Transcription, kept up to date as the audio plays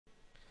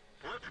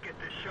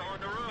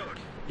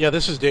Yeah,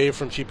 this is Dave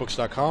from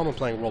cheatbooks.com. I'm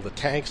playing World of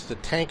Tanks. The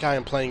tank I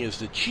am playing is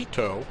the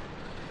Cheeto.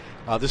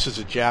 This is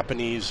a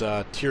Japanese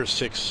Tier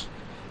 6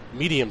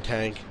 medium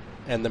tank,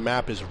 and the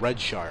map is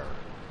Redshire.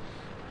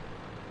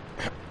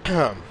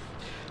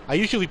 I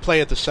usually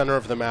play at the center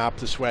of the map.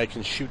 This way I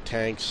can shoot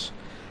tanks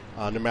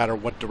no matter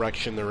what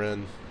direction they're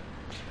in.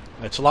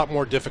 It's a lot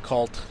more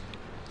difficult.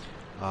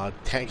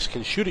 Tanks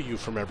can shoot at you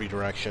from every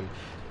direction,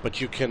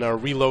 but you can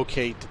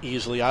relocate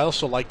easily. I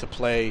also like to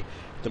play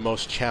the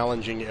most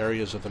challenging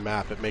areas of the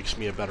map. It makes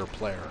me a better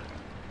player.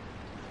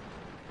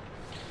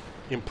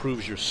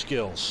 Improves your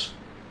skills.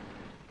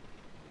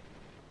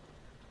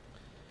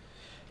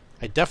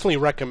 I definitely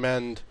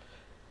recommend,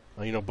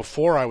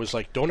 before I was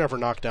like, don't ever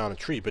knock down a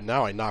tree, but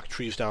now I knock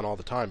trees down all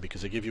the time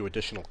because they give you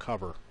additional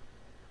cover.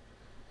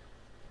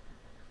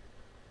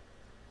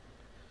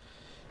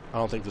 I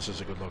don't think this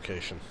is a good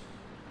location.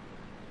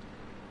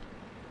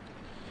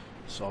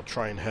 So I'll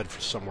try and head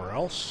for somewhere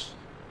else.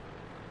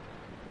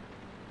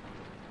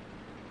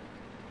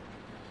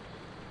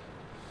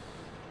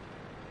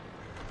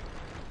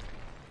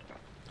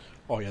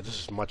 Oh yeah, this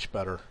is much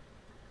better.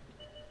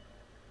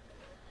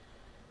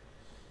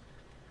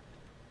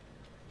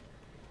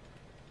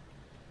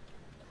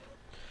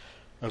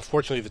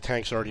 Unfortunately, the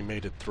tank's already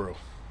made it through.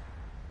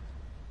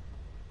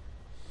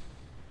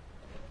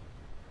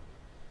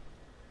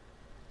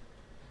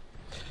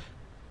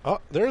 Oh,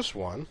 there's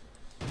one.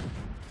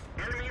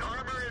 Enemy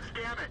armor is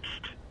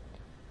damaged.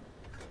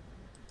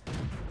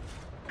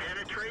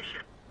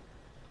 Penetration.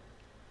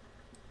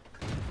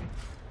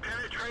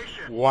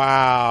 Penetration.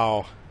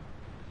 Wow.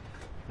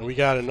 And we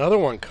got another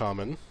one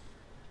coming.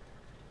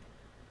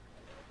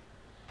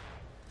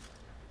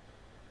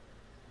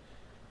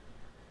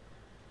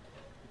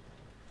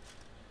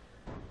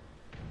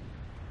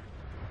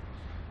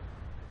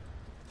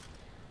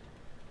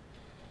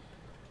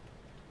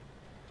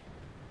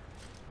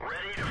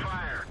 Ready to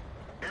fire.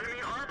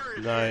 Enemy armor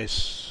is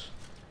Nice.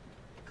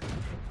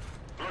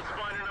 Let's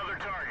find another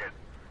target.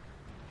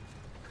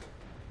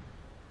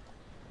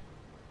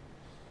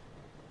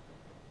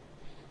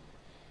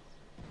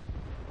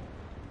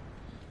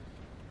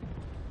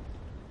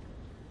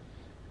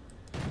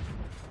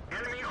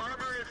 Enemy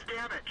armor is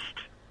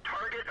damaged.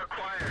 Target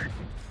acquired.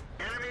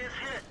 Enemy is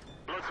hit.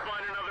 Let's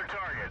find another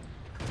target.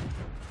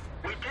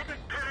 We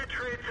didn't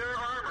penetrate their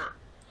armor.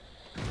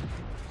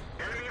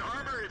 Enemy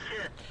armor is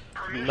hit.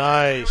 Permission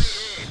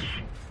Nice. to engage.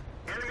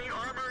 Enemy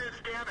armor is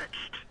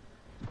damaged.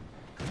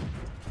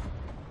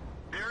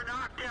 They're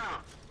knocked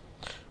out.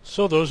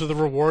 So those are the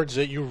rewards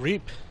that you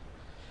reap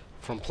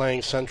from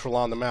playing Central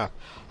on the map.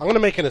 I'm going to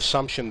make an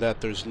assumption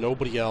that there's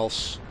nobody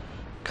else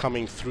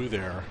coming through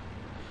there.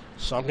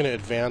 So I'm going to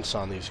advance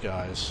on these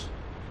guys.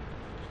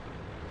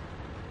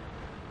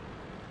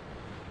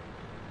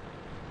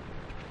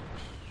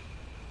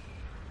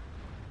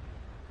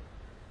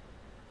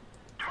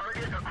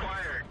 Target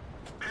acquired.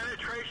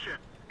 Penetration.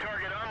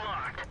 Target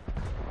unlocked.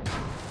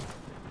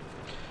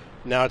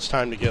 Now it's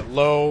time to get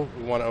low.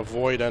 We want to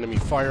avoid enemy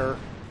fire.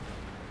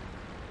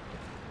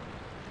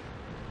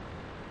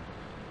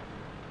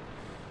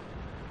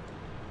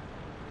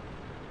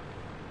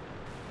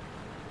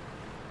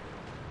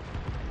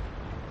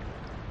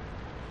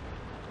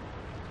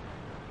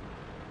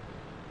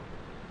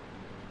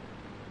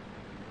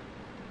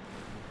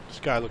 This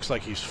guy looks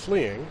like he's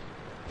fleeing.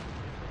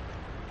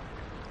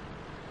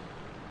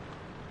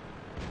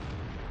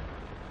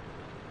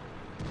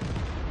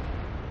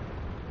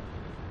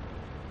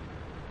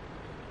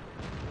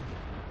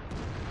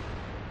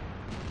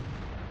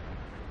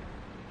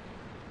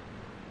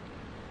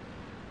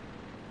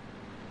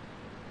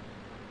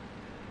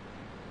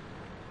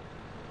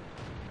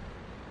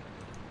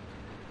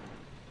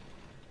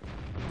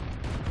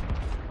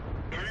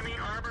 Enemy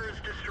armor is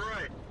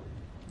destroyed.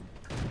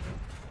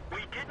 We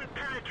didn't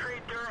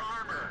penetrate their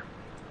armor.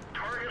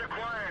 Target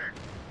acquired.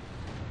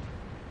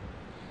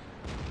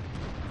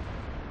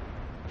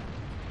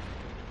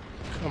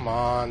 Come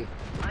on.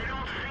 I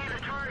don't see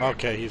the target.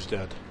 Okay, he's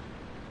dead.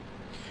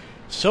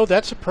 So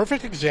that's a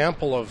perfect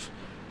example of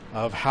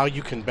how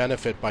you can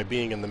benefit by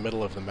being in the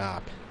middle of the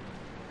map.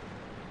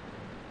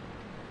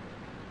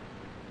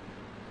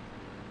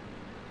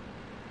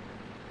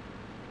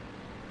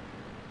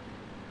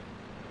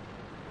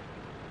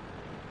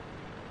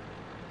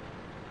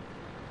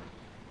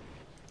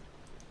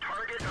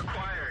 Target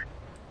acquired.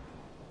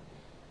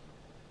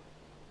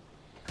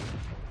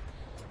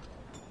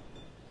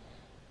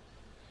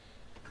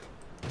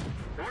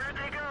 Where'd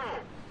they go?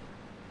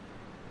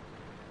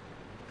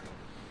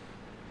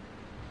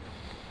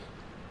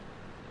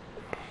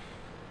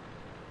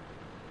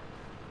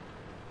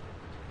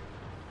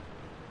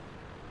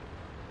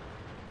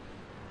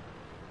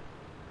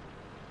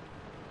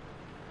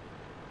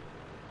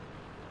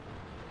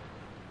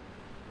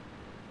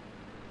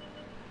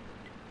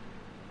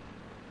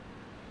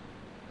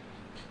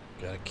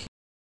 Gotta keep.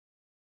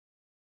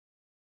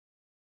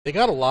 They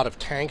got a lot of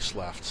tanks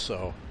left,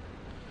 so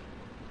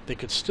they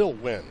could still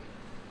win.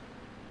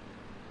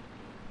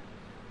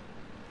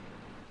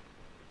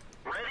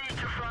 Ready to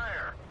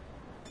fire.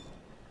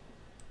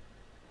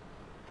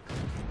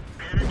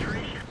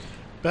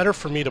 Better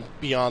for me to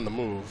be on the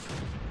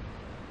move.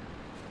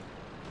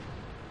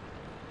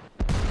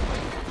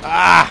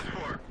 Ah!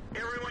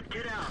 Everyone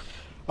get out.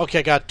 Okay,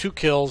 I got 2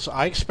 kills.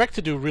 I expect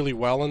to do really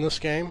well in this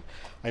game.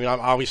 I mean,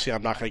 obviously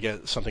I'm not going to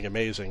get something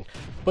amazing,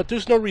 but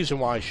there's no reason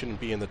why I shouldn't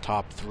be in the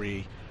top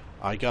 3.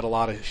 I got a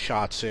lot of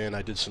shots in.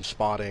 I did some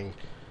spotting.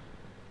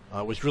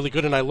 It was really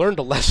good, and I learned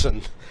a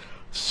lesson.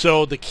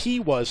 So the key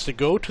was to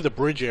go to the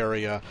bridge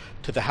area,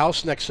 to the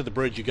house next to the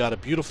bridge. You got a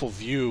beautiful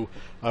view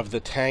of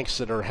the tanks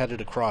that are headed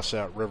across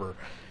that river.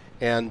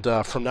 And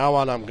from now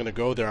on, I'm going to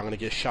go there. I'm going to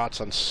get shots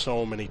on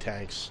so many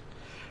tanks.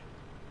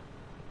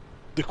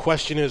 The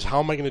question is, how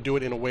am I going to do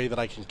it in a way that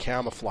I can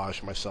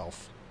camouflage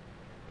myself?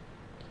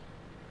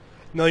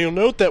 Now, you'll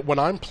note that when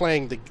I'm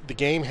playing, the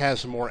game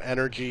has more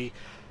energy.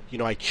 You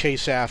know, I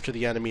chase after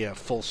the enemy at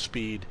full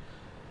speed.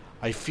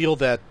 I feel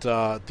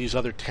that these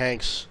other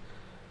tanks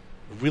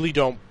really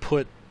don't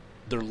put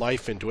their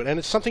life into it, and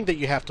it's something that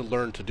you have to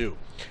learn to do.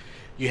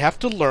 You have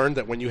to learn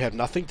that when you have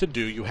nothing to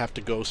do, you have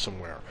to go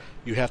somewhere.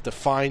 You have to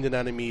find an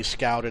enemy,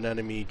 scout an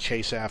enemy,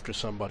 chase after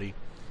somebody.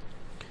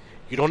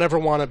 You don't ever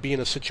want to be in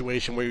a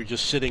situation where you're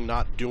just sitting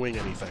not doing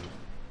anything.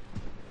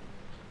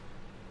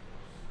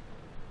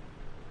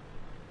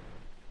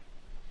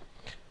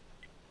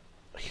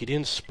 He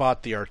didn't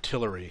spot the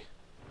artillery.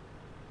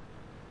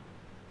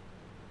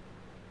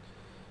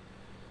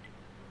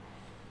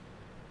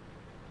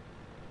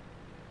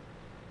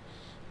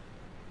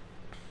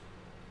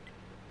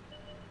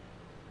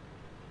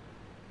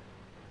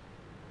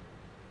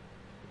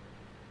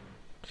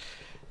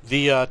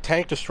 The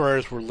tank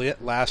destroyers were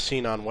last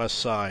seen on west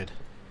side.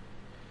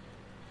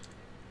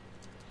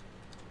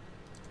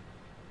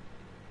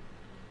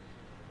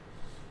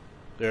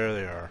 There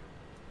they are.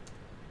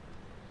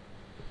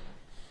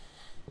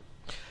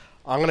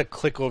 I'm going to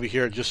click over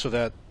here just so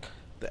that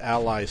the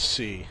allies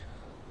see.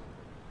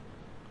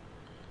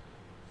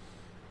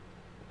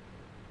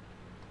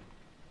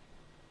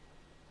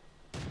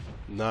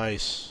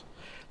 Nice.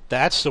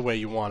 That's the way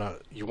you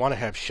want to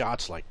have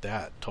shots like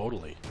that,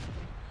 totally.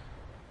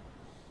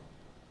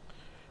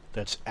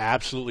 That's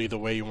absolutely the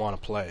way you want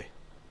to play.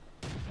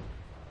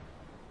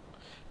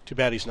 Too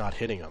bad he's not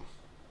hitting him.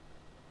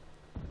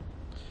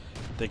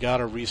 They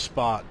gotta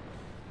respot.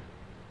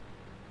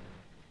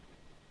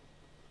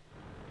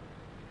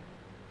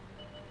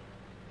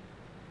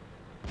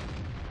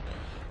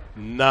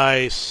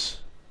 Nice.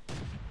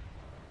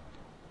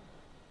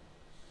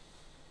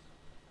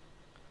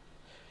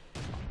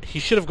 He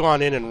should have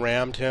gone in and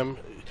rammed him.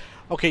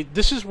 Okay,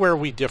 this is where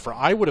we differ.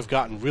 I would have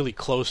gotten really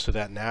close to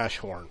that Nash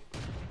horn.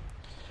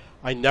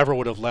 I never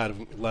would have let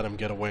him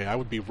get away. I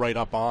would be right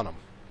up on him.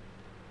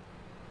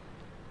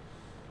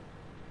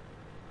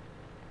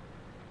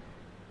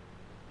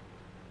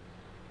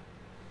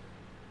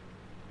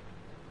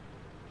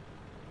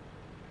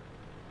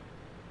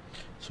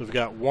 So we've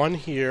got one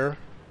here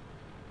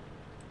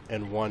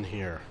and one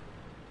here.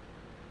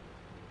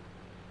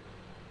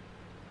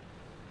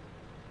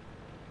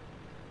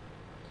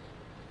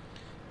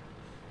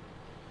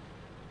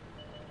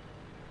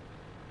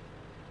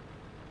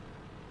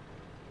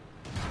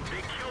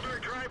 They killed our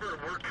driver.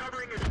 We're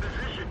covering his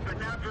position, but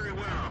not very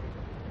well.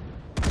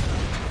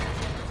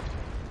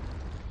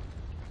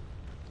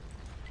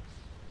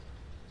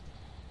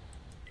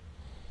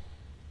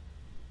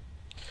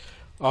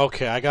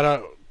 Okay, I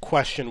gotta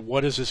question,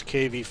 what is this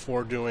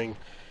KV-4 doing?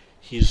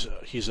 He's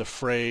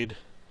afraid.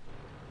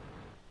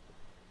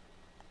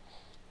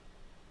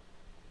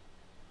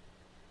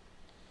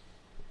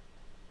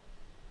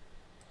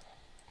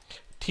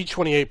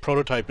 T-28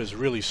 prototype is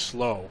really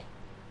slow.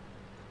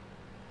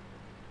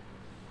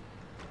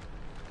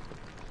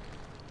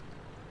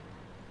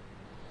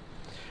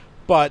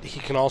 But he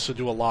can also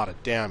do a lot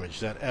of damage.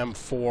 That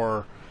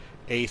M4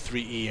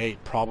 A3E8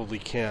 probably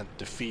can't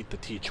defeat the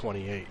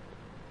T-28.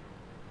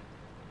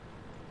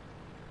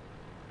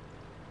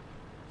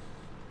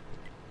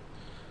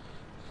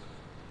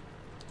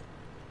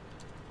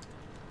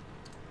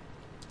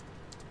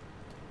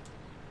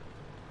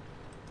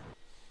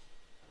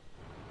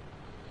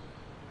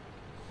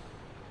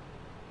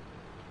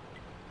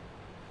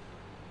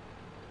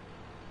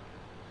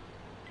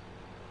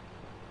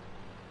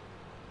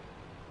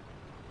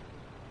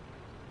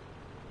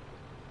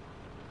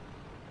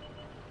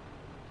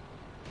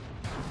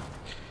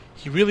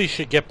 He really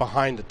should get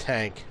behind the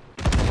tank.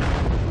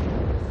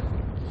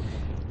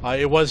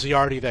 It was the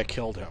Artie that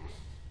killed him.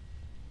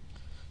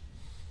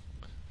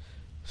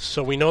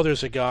 So we know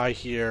there's a guy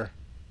here.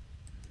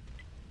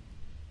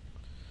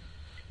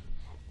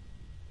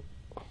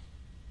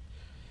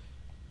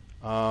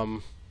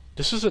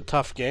 This is a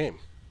tough game.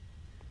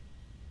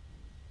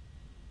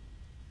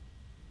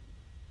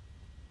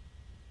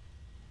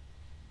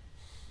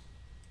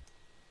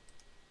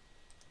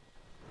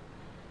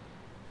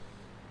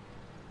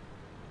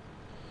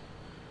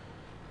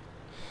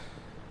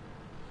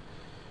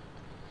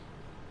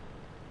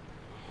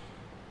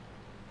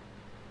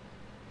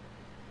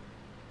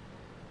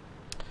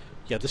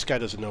 Yeah, this guy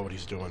doesn't know what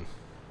he's doing.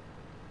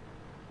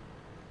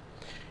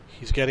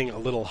 He's getting a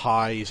little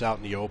high. He's out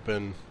in the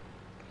open.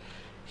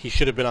 He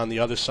should have been on the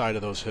other side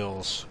of those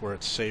hills where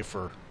it's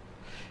safer.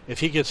 If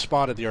he gets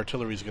spotted, the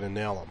artillery's going to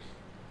nail him.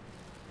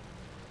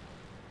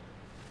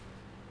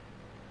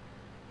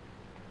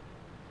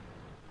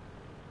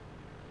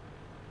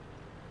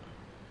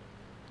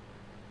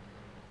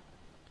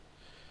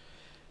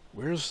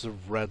 Where's the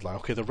red line?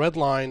 Okay, the red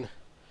line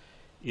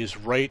is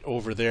right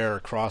over there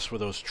across where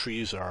those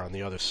trees are on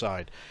the other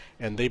side.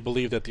 And they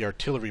believe that the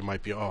artillery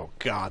might be... Oh,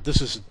 God, this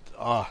is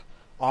an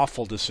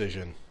awful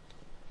decision.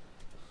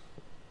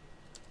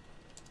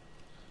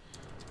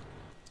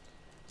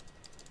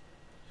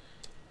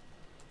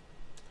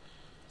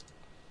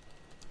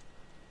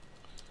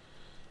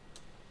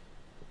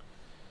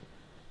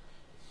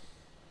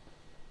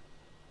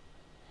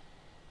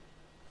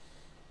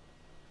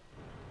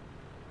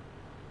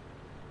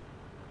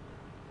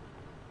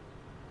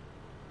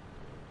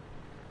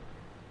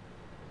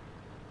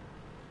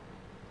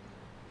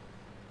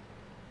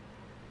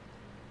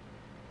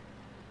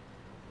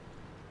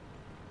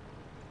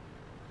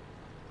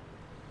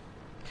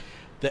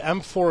 The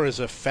M4 is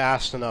a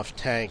fast enough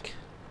tank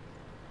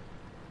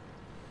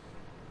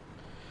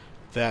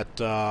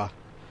that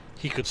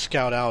he could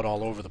scout out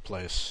all over the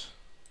place.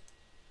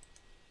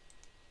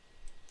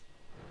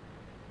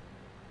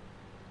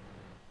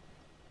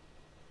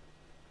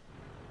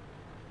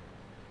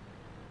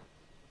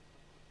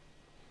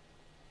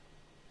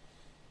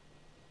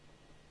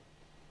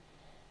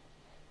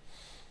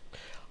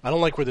 I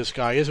don't like where this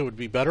guy is. It would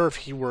be better if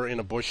he were in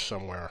a bush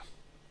somewhere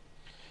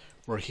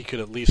where he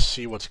could at least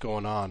see what's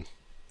going on.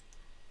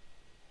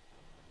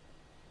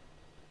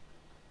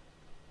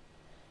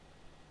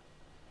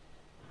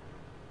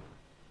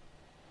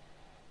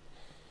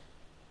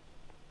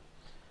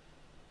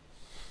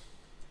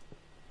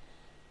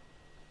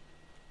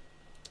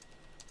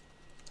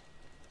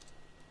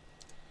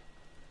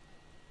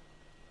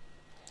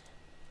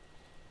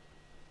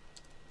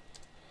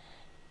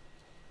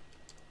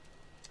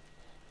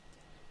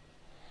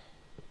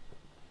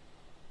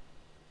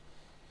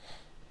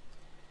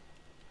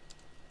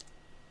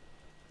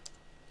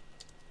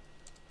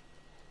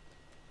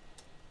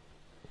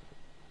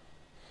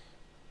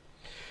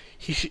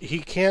 He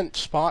can't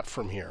spot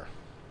from here.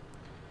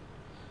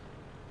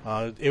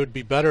 It would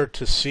be better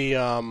to see...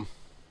 it's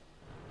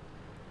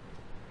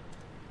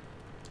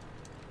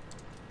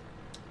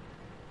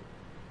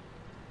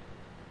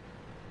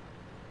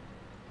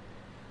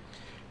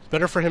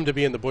better for him to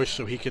be in the bush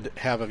so he could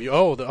have a view.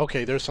 Oh,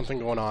 okay, there's something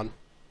going on.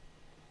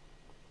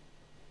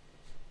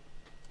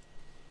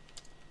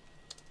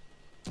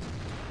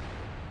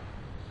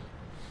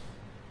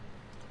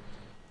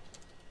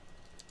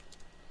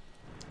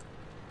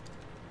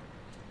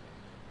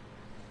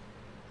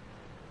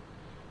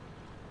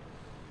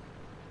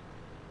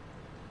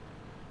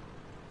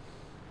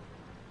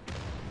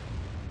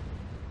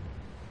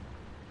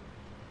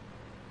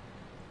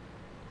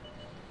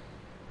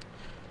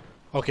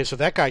 Okay, so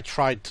that guy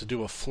tried to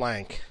do a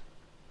flank.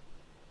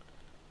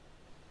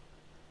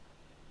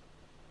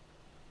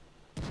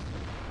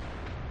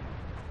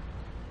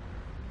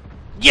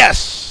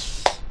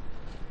 Yes!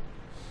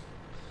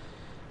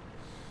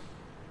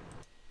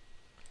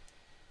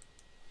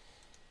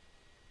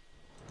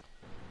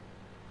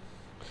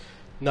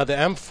 Now the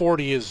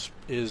M40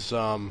 is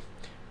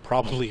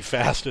probably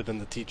faster than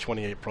the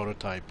T-28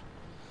 prototype.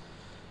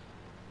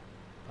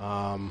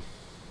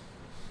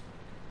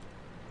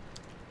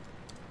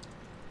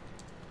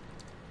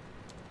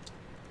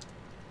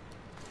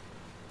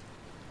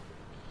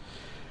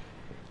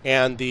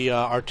 And the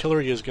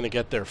artillery is going to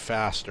get there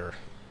faster.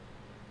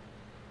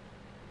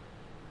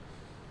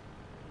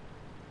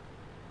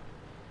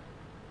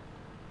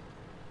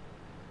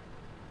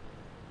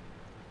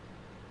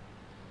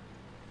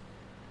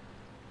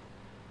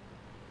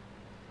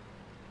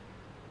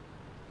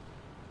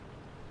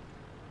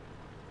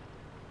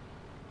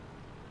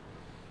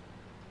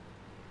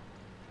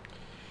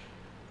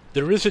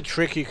 There is a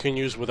trick you can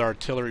use with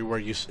artillery where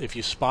if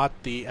you spot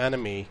the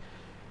enemy,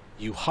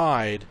 you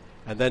hide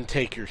and then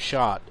take your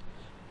shot.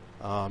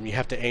 You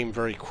have to aim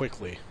very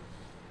quickly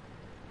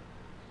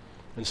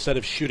instead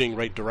of shooting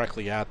right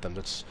directly at them.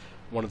 That's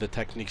one of the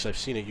techniques I've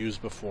seen it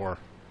used before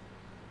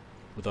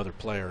with other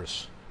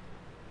players.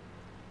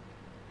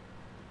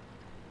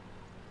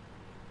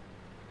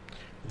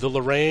 The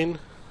Lorraine,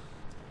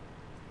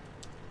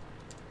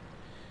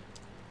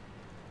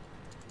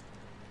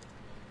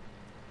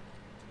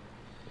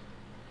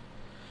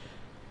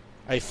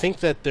 I think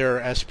that their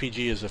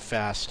SPG is a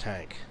fast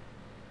tank,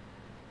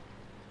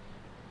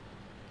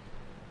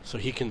 so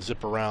he can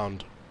zip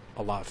around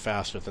a lot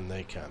faster than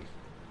they can.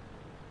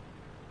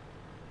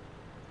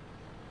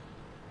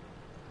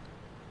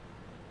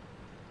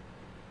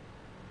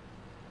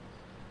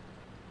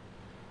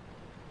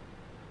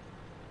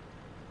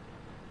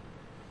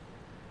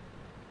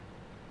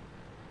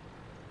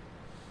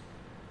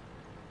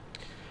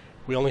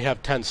 We only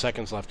have 10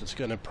 seconds left. It's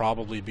going to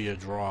probably be a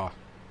draw.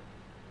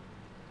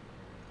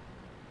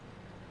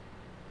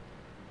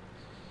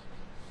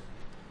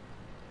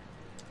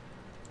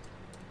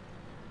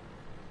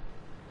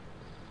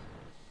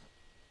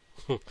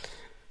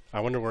 I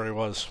wonder where he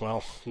was.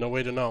 Well, no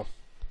way to know.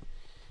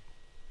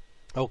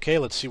 Okay,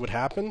 let's see what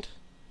happened.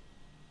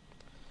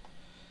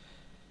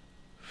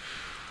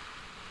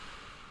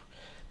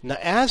 Now,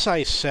 as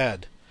I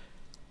said,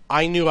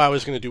 I knew I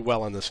was going to do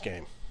well in this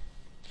game.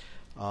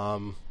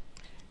 And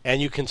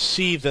you can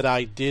see that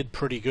I did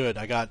pretty good.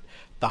 I got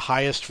the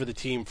highest for the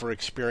team for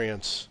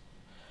experience,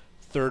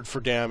 third for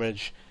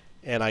damage,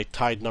 and I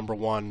tied number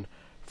 1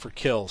 for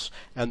kills.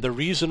 And the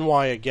reason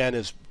why, again,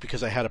 is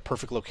because I had a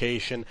perfect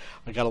location.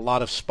 I got a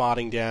lot of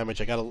spotting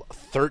damage. I got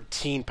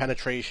 13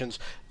 penetrations.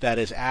 That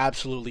is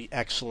absolutely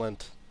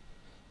excellent.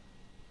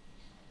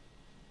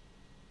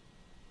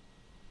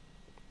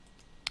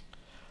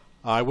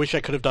 I wish I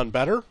could have done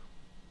better.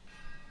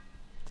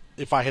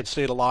 If I had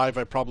stayed alive,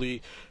 I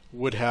probably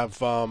would have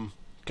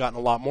gotten a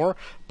lot more.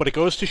 But it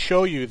goes to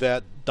show you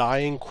that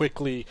dying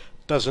quickly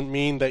doesn't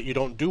mean that you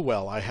don't do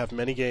well. I have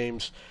many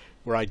games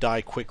where I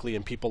die quickly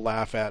and people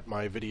laugh at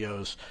my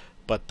videos,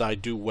 but I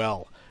do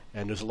well.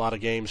 And there's a lot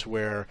of games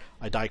where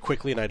I die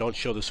quickly and I don't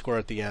show the score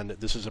at the end.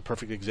 This is a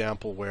perfect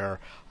example where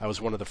I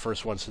was one of the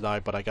first ones to die,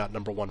 but I got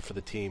number 1 for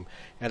the team.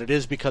 And it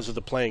is because of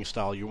the playing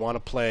style. You want to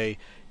play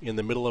in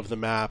the middle of the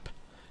map.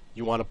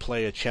 You want to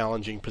play a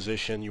challenging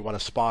position. You want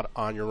to spot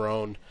on your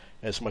own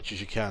as much as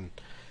you can.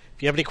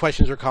 If you have any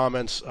questions or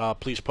comments,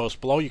 please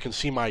post below. You can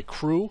see my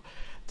crew.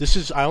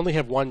 I only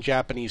have 1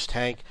 Japanese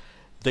tank.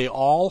 They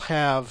all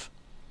have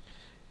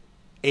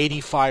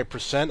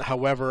 85%.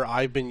 However,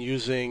 I've been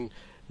using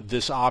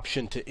this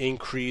option to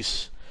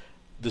increase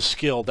the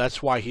skill.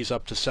 That's why he's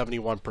up to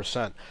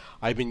 71%.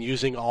 I've been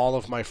using all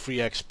of my free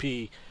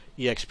EXP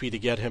to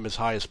get him as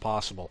high as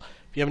possible.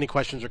 If you have any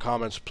questions or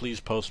comments, please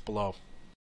post below.